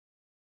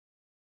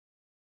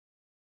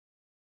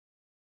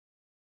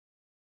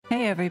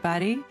Hey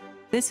everybody,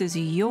 this is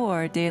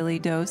your daily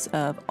dose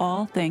of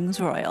all things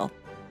royal.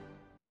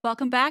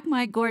 Welcome back,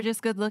 my gorgeous,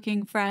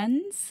 good-looking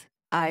friends.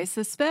 I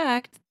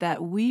suspect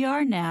that we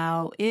are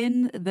now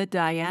in the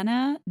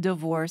Diana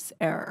divorce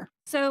era.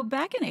 So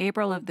back in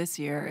April of this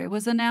year, it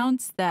was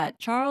announced that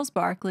Charles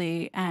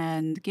Barkley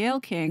and Gayle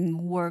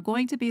King were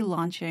going to be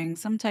launching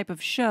some type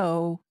of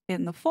show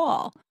in the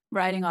fall.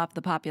 Riding off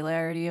the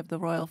popularity of the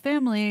royal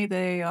family,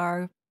 they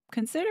are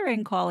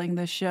considering calling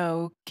the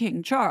show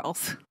King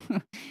Charles.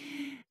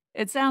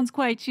 It sounds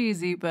quite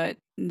cheesy, but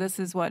this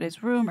is what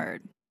is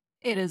rumored.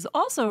 It is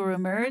also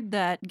rumored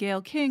that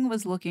Gayle King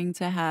was looking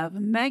to have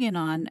Meghan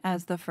on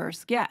as the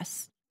first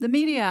guest. The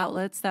media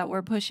outlets that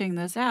were pushing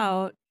this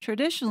out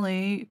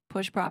traditionally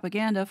push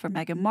propaganda for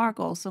Meghan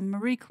Markle, so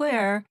Marie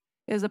Claire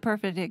is a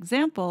perfect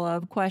example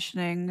of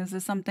questioning, is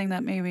this something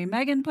that maybe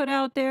Meghan put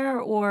out there,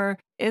 or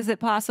is it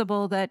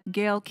possible that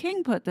Gayle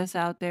King put this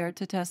out there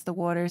to test the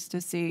waters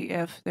to see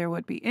if there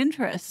would be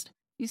interest?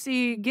 You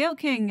see, Gayle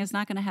King is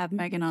not going to have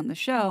Meghan on the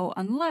show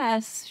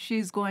unless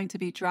she's going to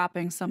be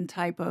dropping some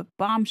type of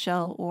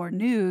bombshell or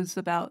news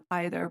about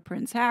either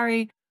Prince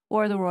Harry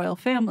or the royal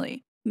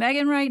family.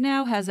 Meghan right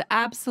now has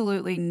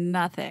absolutely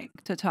nothing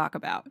to talk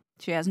about.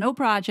 She has no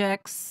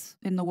projects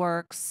in the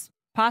works,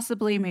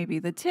 possibly maybe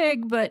the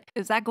TIG, but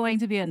is that going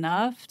to be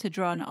enough to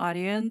draw an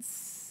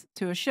audience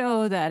to a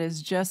show that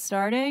is just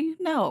starting?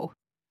 No.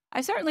 I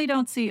certainly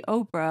don't see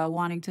Oprah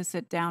wanting to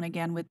sit down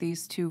again with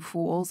these two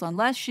fools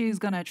unless she's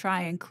going to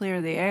try and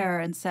clear the air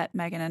and set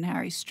Meghan and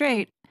Harry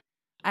straight.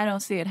 I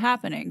don't see it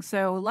happening.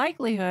 So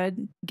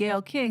likelihood,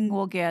 Gayle King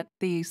will get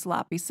the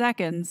sloppy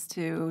seconds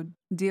to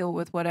deal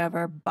with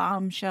whatever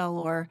bombshell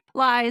or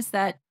lies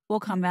that will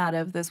come out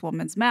of this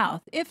woman's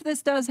mouth, if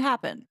this does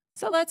happen.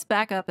 So let's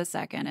back up a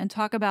second and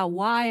talk about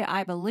why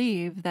I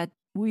believe that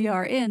we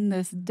are in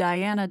this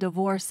Diana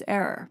divorce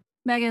era.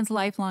 Meghan's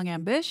lifelong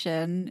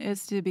ambition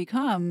is to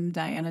become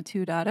Diana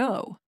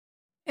 2.0.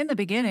 In the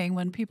beginning,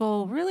 when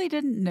people really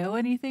didn't know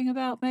anything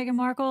about Meghan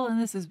Markle, and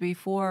this is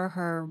before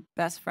her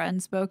best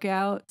friend spoke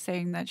out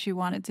saying that she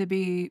wanted to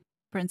be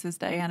Princess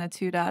Diana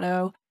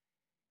 2.0,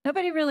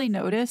 nobody really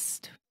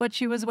noticed what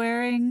she was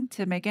wearing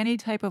to make any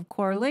type of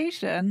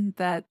correlation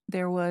that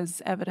there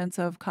was evidence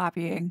of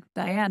copying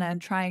Diana and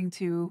trying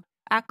to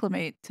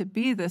acclimate to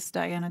be this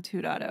Diana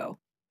 2.0.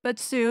 But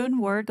soon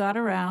word got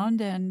around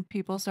and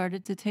people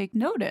started to take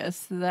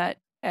notice that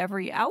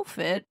every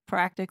outfit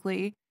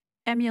practically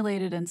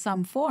emulated in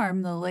some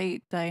form the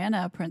late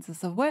Diana,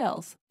 Princess of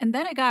Wales. And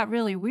then it got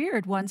really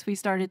weird once we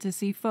started to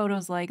see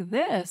photos like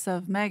this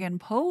of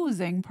Meghan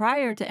posing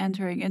prior to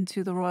entering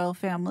into the royal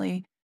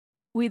family.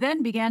 We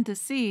then began to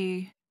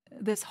see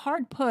this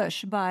hard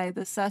push by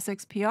the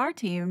Sussex PR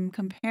team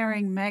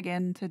comparing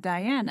Meghan to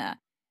Diana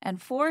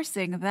and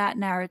forcing that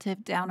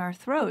narrative down our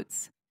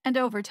throats. And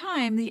over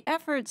time, the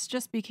efforts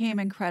just became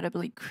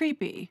incredibly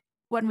creepy.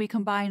 When we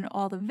combine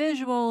all the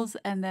visuals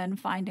and then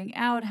finding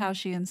out how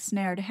she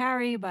ensnared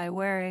Harry by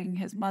wearing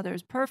his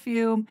mother's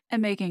perfume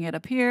and making it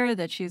appear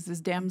that she's this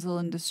damsel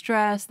in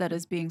distress that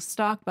is being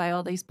stalked by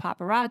all these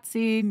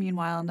paparazzi.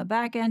 Meanwhile, on the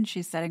back end,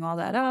 she's setting all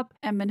that up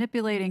and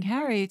manipulating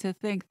Harry to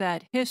think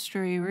that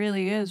history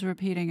really is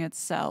repeating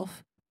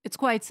itself. It's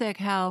quite sick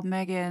how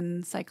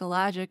Meghan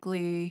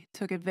psychologically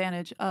took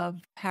advantage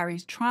of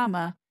Harry's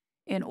trauma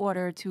in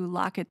order to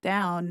lock it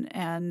down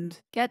and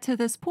get to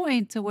this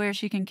point to where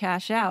she can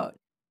cash out.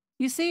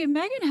 You see,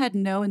 Meghan had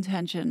no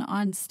intention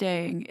on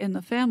staying in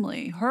the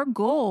family. Her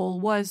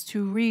goal was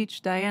to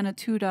reach Diana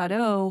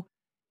 2.0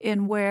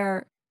 in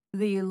where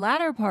the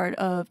latter part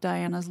of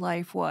Diana's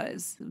life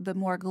was, the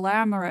more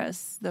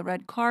glamorous, the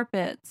red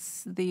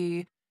carpets,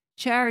 the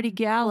charity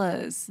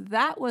galas.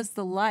 That was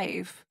the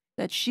life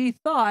that she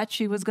thought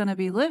she was going to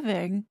be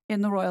living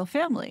in the royal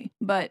family.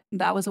 But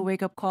that was a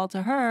wake-up call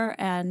to her,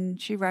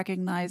 and she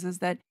recognizes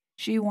that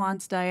she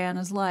wants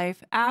Diana's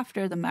life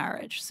after the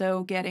marriage.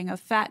 So getting a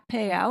fat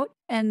payout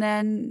and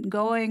then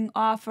going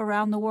off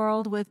around the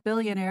world with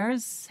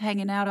billionaires,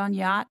 hanging out on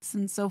yachts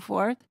and so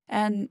forth,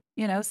 and,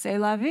 c'est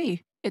la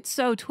vie. It's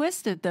so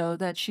twisted, though,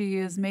 that she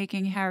is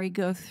making Harry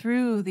go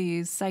through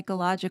these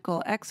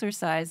psychological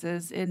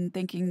exercises in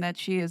thinking that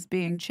she is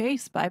being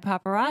chased by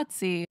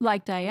paparazzi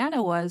like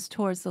Diana was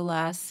towards the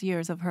last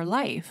years of her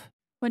life.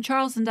 When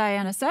Charles and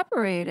Diana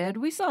separated,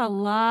 we saw a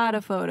lot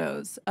of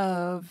photos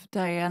of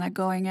Diana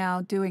going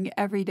out, doing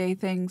everyday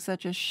things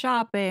such as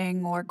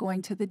shopping or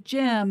going to the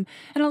gym.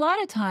 And a lot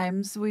of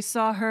times we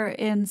saw her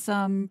in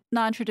some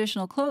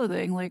non-traditional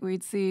clothing, like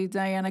we'd see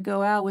Diana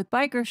go out with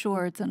biker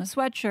shorts and a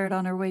sweatshirt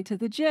on her way to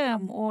the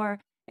gym, or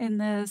in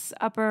this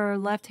upper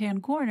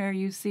left-hand corner,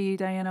 you see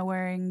Diana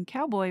wearing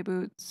cowboy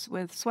boots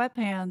with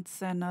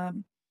sweatpants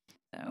and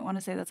I want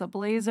to say that's a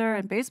blazer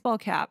and baseball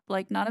cap.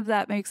 Like, none of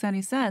that makes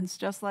any sense,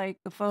 just like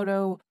the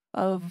photo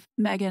of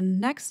Meghan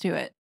next to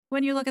it.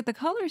 When you look at the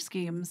color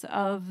schemes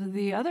of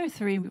the other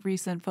three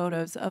recent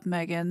photos of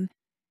Meghan,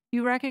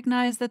 you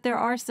recognize that there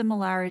are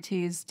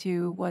similarities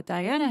to what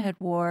Diana had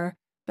wore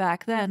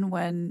back then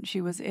when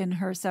she was in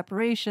her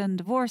separation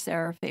divorce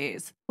era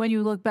phase. When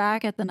you look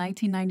back at the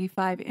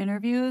 1995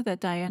 interview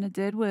that Diana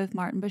did with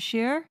Martin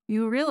Bashir,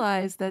 you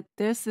realize that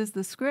this is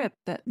the script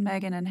that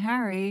Meghan and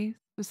Harry,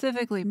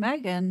 specifically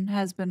Meghan,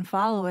 has been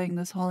following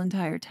this whole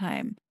entire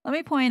time. Let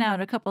me point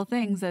out a couple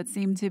things that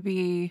seem to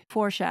be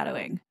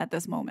foreshadowing at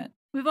this moment.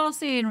 We've all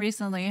seen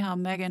recently how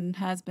Meghan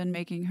has been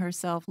making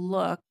herself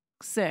look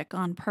sick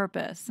on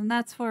purpose, and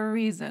that's for a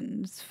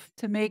reason. It's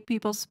to make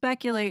people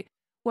speculate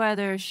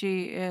whether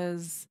she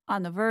is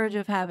on the verge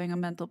of having a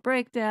mental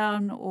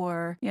breakdown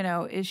or,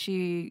 is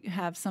she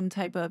have some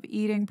type of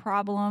eating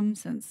problem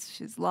since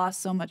she's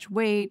lost so much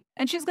weight.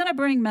 And she's going to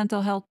bring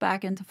mental health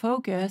back into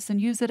focus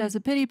and use it as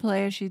a pity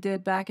play as she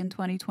did back in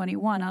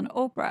 2021 on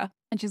Oprah.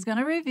 And she's going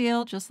to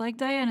reveal, just like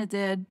Diana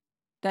did,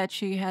 that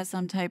she has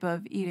some type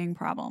of eating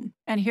problem.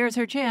 And here's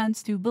her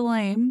chance to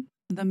blame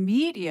the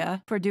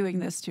media for doing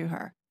this to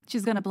her.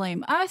 She's going to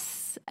blame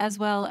us as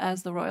well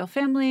as the royal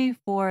family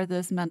for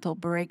this mental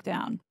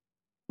breakdown.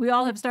 We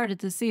all have started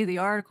to see the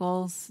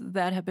articles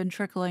that have been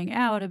trickling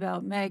out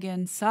about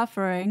Meghan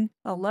suffering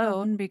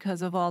alone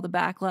because of all the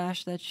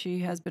backlash that she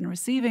has been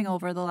receiving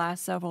over the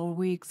last several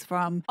weeks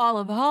from all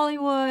of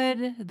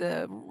Hollywood,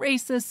 the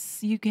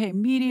racist UK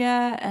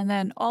media, and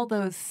then all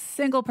those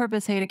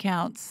single-purpose hate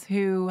accounts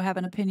who have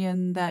an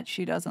opinion that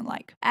she doesn't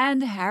like.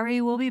 And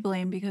Harry will be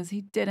blamed because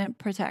he didn't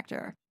protect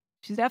her.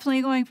 She's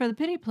definitely going for the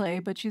pity play,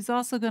 but she's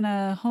also going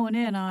to hone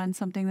in on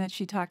something that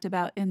she talked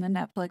about in the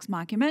Netflix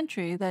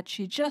mockumentary, that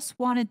she just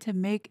wanted to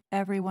make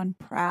everyone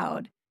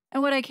proud.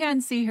 And what I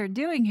can see her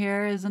doing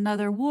here is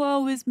another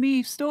woe is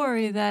me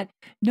story that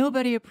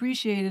nobody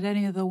appreciated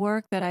any of the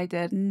work that I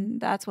did. And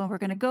that's when we're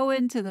going to go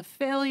into the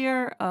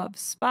failure of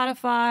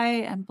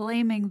Spotify and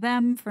blaming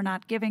them for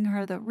not giving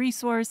her the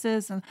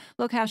resources. And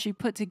look how she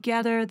put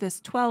together this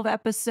 12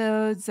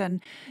 episodes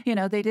and,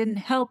 they didn't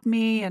help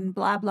me and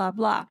blah, blah,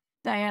 blah.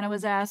 Diana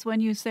was asked, when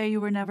you say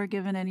you were never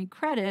given any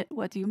credit,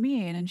 what do you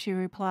mean? And she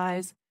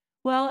replies,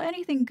 well,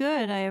 anything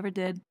good I ever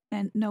did,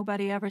 and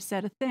nobody ever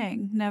said a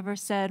thing, never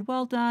said,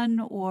 well done,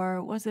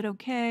 or was it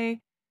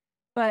okay?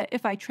 But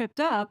if I tripped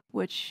up,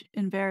 which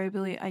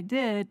invariably I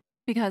did,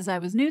 because I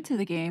was new to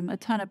the game, a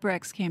ton of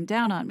bricks came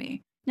down on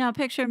me. Now,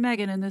 picture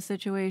Meghan in this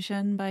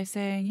situation by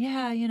saying,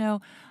 yeah,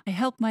 I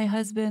helped my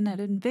husband at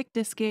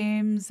Invictus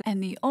Games,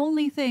 and the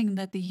only thing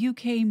that the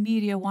UK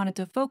media wanted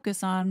to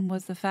focus on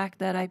was the fact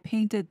that I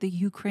painted the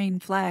Ukraine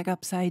flag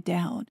upside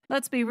down.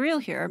 Let's be real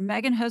here.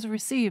 Meghan has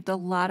received a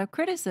lot of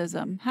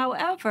criticism.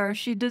 However,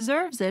 she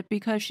deserves it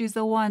because she's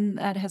the one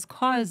that has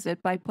caused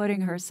it by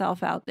putting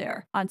herself out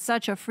there on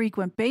such a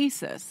frequent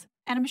basis.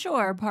 And I'm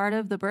sure part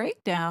of the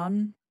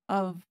breakdown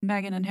of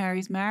Meghan and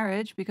Harry's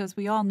marriage, because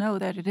we all know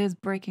that it is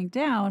breaking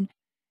down,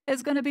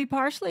 is going to be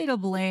partially to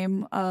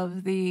blame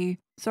of the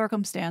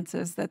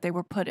circumstances that they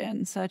were put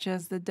in, such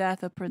as the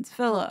death of Prince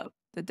Philip,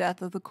 the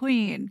death of the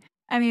Queen.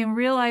 I mean,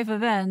 real life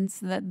events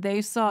that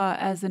they saw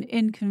as an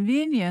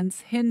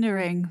inconvenience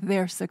hindering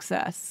their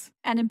success.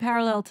 And in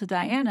parallel to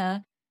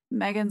Diana,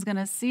 Meghan's going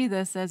to see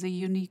this as a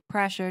unique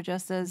pressure,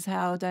 just as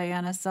how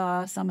Diana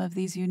saw some of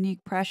these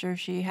unique pressures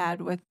she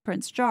had with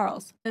Prince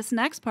Charles. This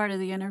next part of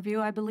the interview,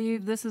 I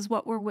believe this is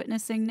what we're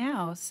witnessing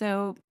now.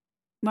 So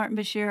Martin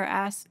Bashir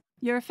asked,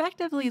 you're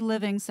effectively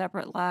living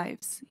separate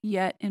lives,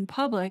 yet in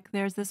public,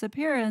 there's this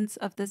appearance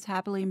of this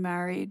happily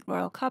married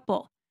royal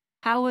couple.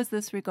 How was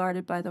this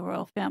regarded by the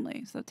royal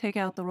family? So take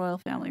out the royal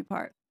family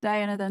part.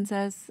 Diana then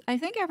says, I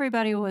think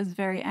everybody was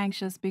very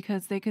anxious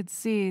because they could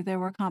see there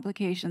were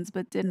complications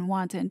but didn't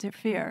want to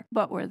interfere,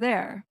 but were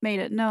there, made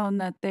it known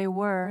that they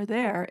were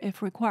there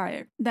if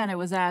required. Then it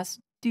was asked,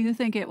 do you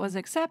think it was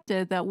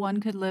accepted that one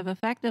could live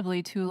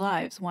effectively two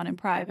lives, one in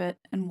private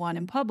and one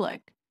in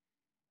public?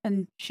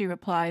 And she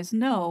replies,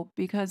 no,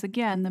 because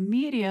again, the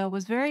media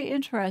was very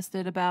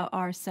interested about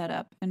our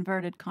setup,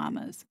 inverted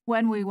commas.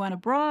 When we went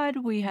abroad,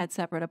 we had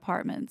separate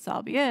apartments,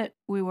 albeit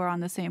we were on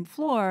the same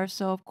floor,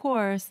 so of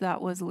course that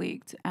was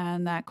leaked,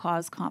 and that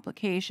caused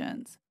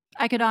complications.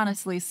 I could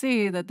honestly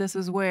see that this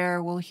is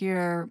where we'll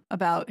hear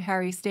about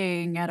Harry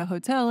staying at a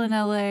hotel in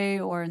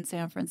LA or in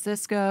San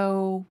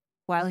Francisco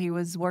while he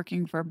was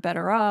working for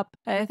Better Up.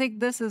 I think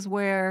this is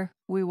where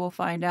we will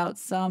find out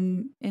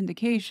some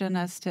indication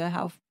as to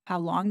how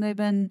long they've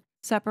been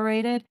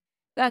separated.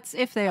 That's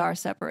if they are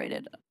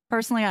separated.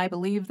 Personally, I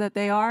believe that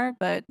they are,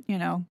 but,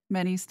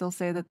 many still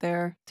say that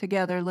they're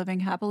together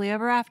living happily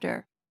ever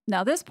after.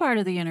 Now, this part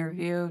of the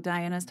interview,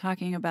 Diana's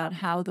talking about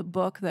how the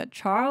book that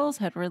Charles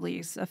had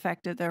released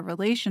affected their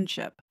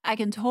relationship. I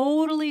can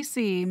totally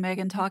see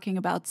Meghan talking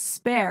about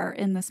Spare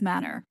in this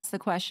manner. It's the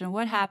question,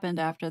 what happened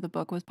after the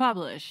book was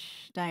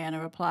published?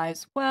 Diana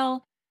replies,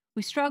 well,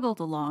 we struggled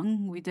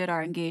along, we did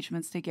our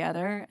engagements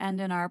together,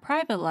 and in our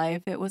private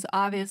life, it was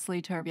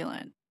obviously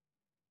turbulent.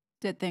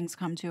 Did things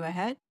come to a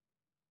head?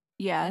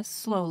 Yes,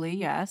 slowly,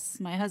 yes.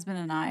 My husband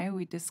and I,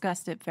 we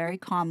discussed it very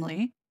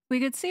calmly.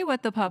 We could see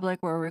what the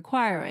public were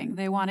requiring.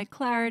 They wanted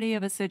clarity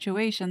of a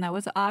situation that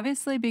was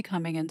obviously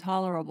becoming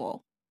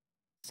intolerable.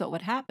 So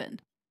what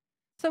happened?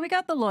 So we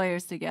got the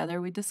lawyers together,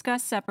 we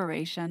discussed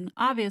separation.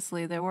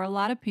 Obviously, there were a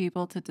lot of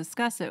people to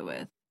discuss it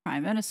with.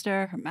 Prime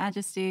Minister, Her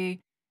Majesty,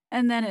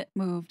 and then it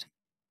moved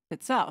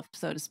itself,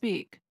 so to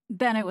speak.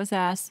 Then it was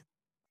asked,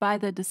 by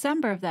the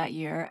December of that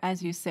year,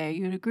 as you say,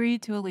 you'd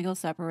agreed to a legal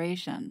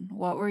separation.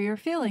 What were your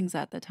feelings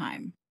at the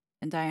time?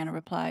 And Diana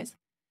replies,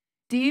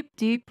 deep,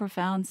 deep,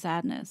 profound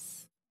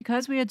sadness.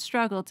 Because we had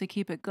struggled to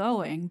keep it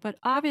going, but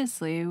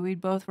obviously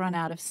we'd both run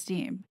out of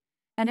steam.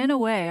 And in a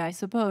way, I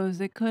suppose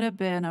it could have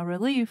been a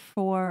relief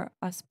for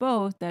us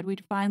both that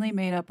we'd finally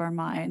made up our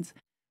minds.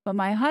 But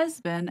my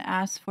husband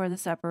asked for the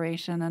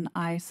separation and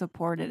I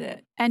supported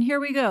it. And here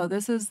we go.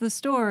 This is the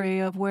story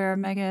of where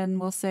Meghan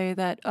will say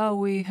that, oh,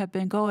 we have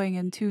been going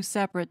in two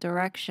separate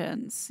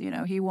directions. You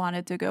know, he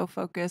wanted to go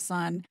focus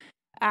on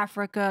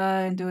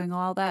Africa and doing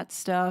all that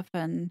stuff.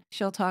 And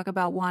she'll talk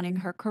about wanting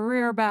her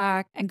career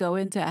back and go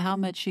into how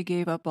much she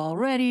gave up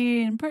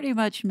already and pretty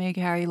much make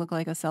Harry look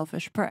like a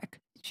selfish prick.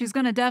 She's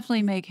going to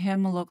definitely make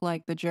him look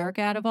like the jerk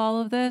out of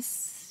all of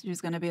this.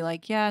 She's going to be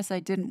like, yes, I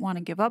didn't want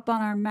to give up on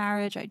our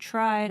marriage. I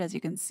tried. As you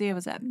can see, I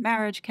was at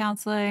marriage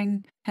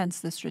counseling, hence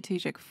the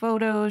strategic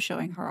photo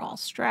showing her all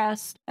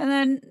stressed. And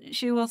then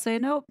she will say,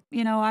 nope,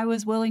 I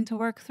was willing to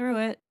work through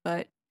it,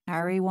 but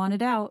Harry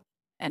wanted out.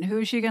 And who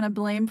is she going to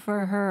blame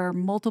for her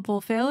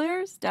multiple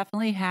failures?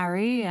 Definitely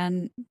Harry,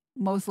 and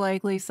most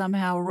likely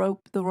somehow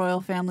rope the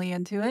royal family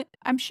into it.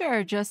 I'm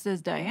sure just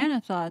as Diana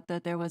thought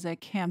that there was a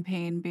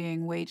campaign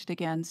being waged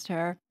against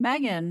her,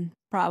 Meghan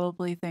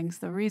probably thinks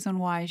the reason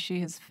why she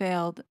has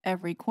failed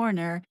every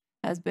corner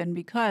has been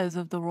because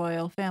of the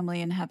royal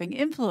family and having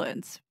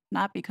influence,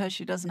 not because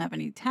she doesn't have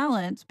any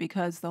talent,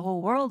 because the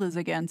whole world is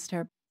against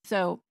her.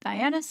 So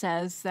Diana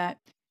says that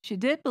she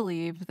did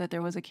believe that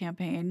there was a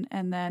campaign,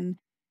 and then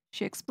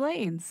she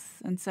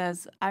explains and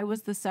says, I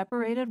was the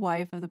separated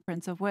wife of the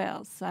Prince of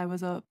Wales. I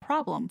was a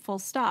problem, full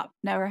stop.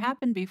 Never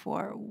happened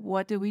before.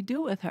 What do we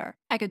do with her?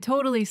 I could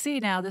totally see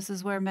now this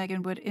is where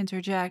Meghan would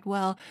interject,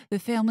 well, the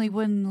family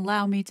wouldn't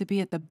allow me to be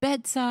at the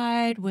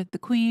bedside with the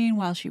Queen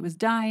while she was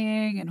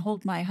dying and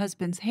hold my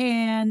husband's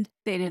hand.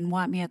 They didn't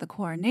want me at the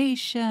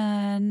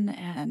coronation,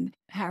 and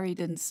Harry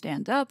didn't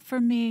stand up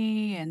for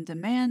me and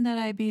demand that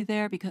I be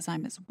there because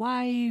I'm his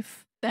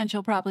wife. Then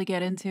she'll probably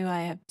get into,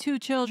 I have 2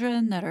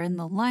 children that are in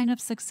the line of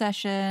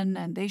succession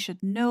and they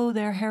should know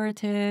their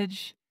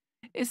heritage.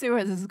 You see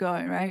where this is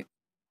going, right?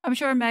 I'm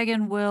sure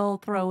Meghan will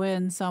throw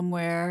in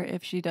somewhere,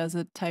 if she does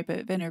a type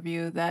of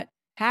interview, that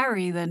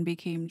Harry then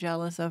became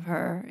jealous of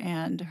her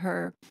and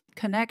her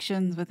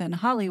connections within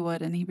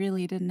Hollywood, and he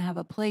really didn't have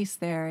a place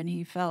there, and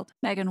he felt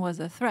Meghan was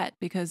a threat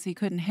because he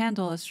couldn't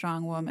handle a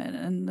strong woman.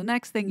 And the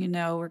next thing you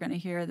know, we're going to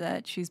hear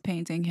that she's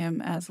painting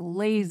him as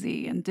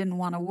lazy and didn't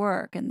want to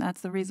work, and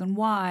that's the reason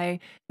why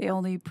they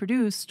only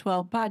produced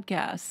 12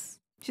 podcasts.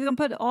 She's going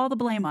to put all the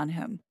blame on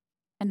him.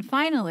 And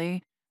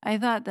finally, I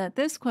thought that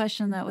this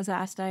question that was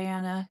asked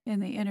Diana in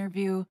the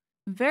interview,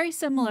 very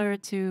similar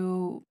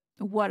to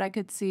what I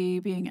could see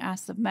being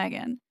asked of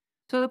Meghan.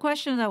 So the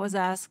question that was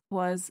asked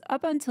was,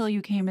 up until you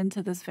came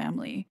into this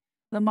family,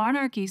 the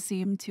monarchy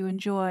seemed to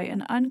enjoy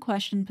an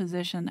unquestioned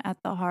position at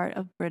the heart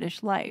of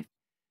British life.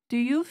 Do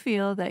you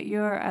feel that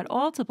you're at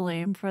all to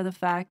blame for the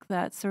fact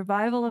that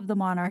survival of the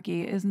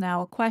monarchy is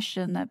now a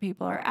question that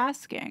people are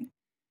asking?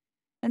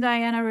 And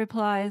Diana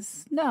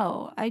replies,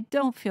 no, I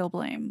don't feel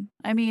blame.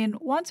 I mean,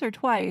 once or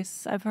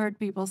twice I've heard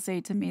people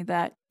say to me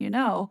that,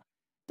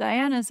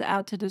 Diana's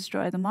out to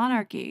destroy the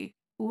monarchy,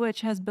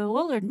 which has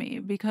bewildered me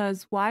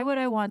because why would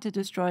I want to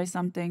destroy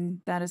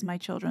something that is my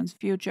children's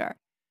future?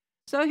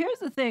 So here's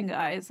the thing,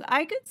 guys.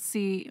 I could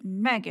see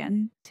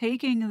Meghan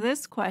taking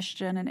this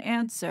question and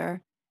answer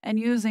and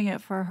using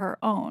it for her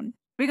own.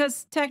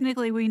 Because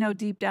technically we know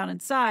deep down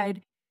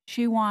inside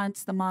she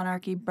wants the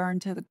monarchy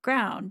burned to the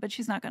ground, but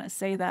she's not going to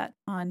say that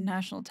on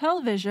national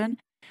television.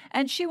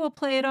 And she will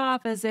play it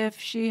off as if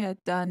she had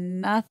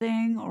done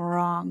nothing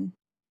wrong.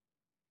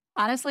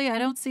 Honestly, I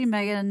don't see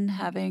Meghan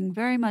having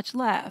very much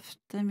left.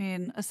 I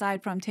mean,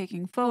 aside from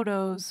taking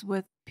photos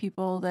with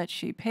people that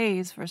she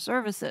pays for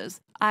services,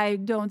 I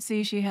don't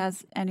see she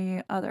has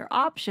any other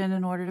option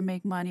in order to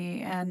make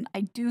money. And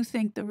I do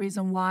think the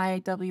reason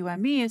why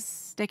WME is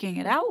sticking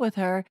it out with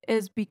her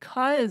is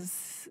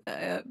because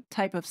a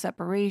type of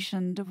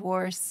separation,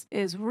 divorce,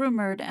 is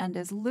rumored and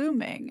is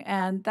looming.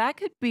 And that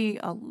could be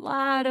a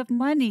lot of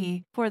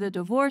money for the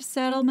divorce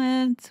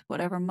settlement,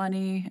 whatever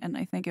money. And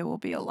I think it will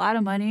be a lot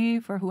of money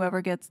for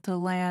whoever gets to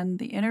land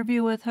the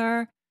interview with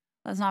her.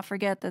 Let's not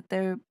forget that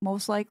there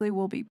most likely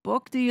will be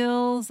book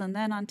deals. And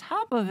then on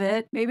top of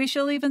it, maybe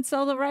she'll even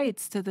sell the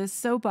rights to this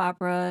soap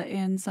opera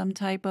in some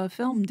type of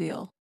film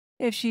deal.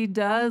 If she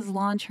does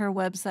launch her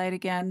website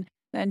again,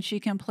 then she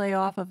can play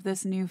off of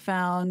this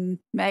newfound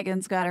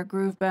Meghan's got her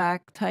groove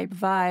back type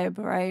vibe,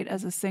 right?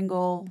 As a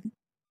single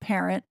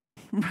parent,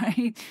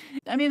 right?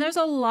 I mean, there's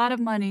a lot of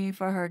money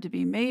for her to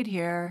be made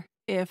here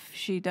if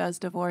she does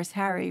divorce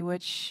Harry,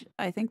 which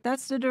I think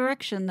that's the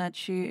direction that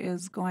she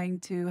is going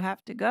to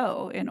have to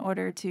go in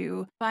order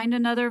to find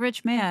another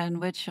rich man,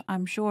 which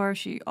I'm sure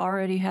she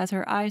already has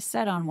her eyes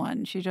set on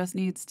one. She just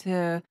needs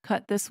to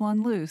cut this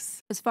one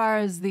loose. As far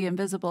as the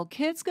invisible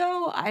kids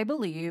go, I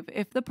believe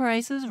if the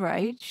price is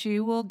right, she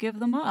will give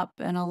them up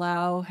and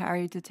allow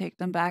Harry to take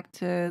them back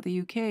to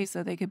the UK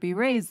so they could be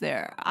raised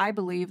there. I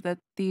believe that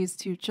these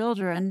two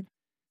children,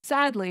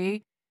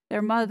 sadly,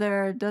 their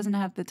mother doesn't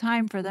have the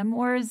time for them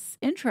or is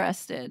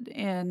interested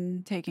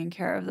in taking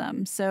care of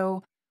them.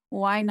 So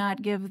why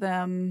not give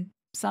them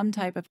some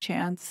type of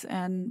chance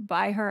and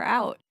buy her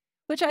out?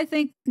 Which I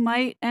think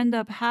might end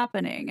up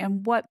happening.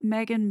 And what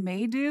Meghan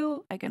may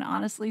do, I can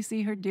honestly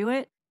see her do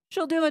it.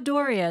 She'll do a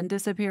Doria and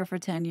disappear for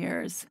 10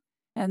 years.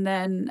 And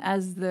then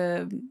as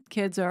the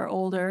kids are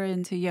older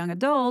into young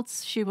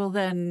adults, she will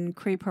then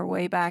creep her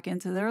way back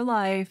into their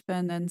life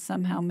and then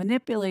somehow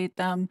manipulate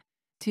them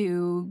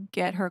to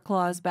get her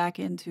claws back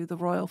into the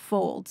royal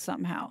fold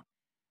somehow.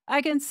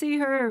 I can see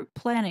her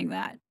planning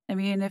that. I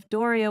mean, if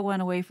Doria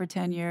went away for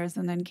 10 years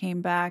and then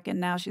came back and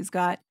now she's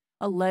got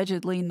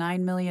allegedly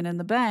 9 million in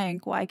the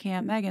bank, why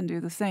can't Meghan do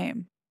the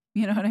same?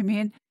 You know what I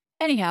mean?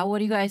 Anyhow, what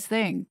do you guys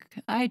think?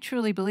 I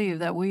truly believe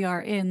that we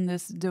are in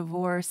this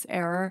divorce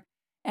era,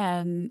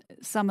 and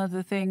some of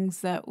the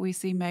things that we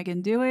see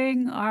Meghan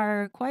doing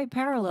are quite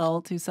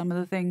parallel to some of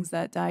the things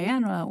that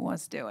Diana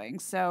was doing.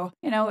 So,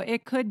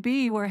 it could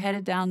be we're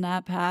headed down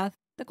that path.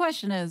 The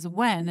question is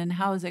when and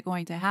how is it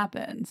going to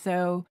happen?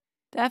 So,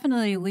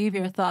 definitely leave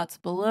your thoughts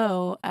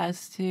below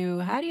as to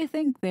how do you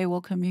think they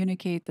will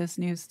communicate this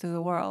news to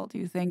the world? Do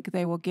you think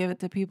they will give it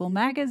to People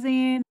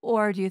magazine,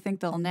 or do you think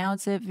they'll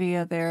announce it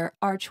via their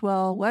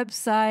Archwell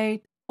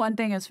website? One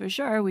thing is for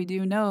sure, we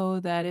do know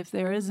that if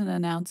there is an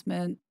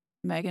announcement,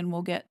 Meghan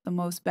will get the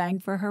most bang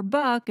for her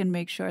buck and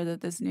make sure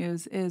that this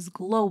news is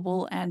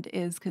global and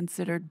is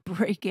considered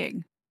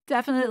breaking.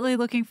 Definitely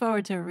looking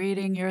forward to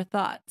reading your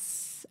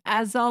thoughts.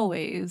 As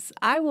always,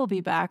 I will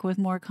be back with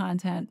more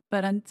content,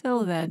 but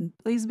until then,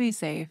 please be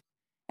safe,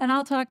 and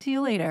I'll talk to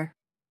you later.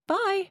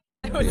 Bye!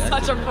 It was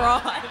such a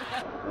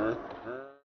fraud.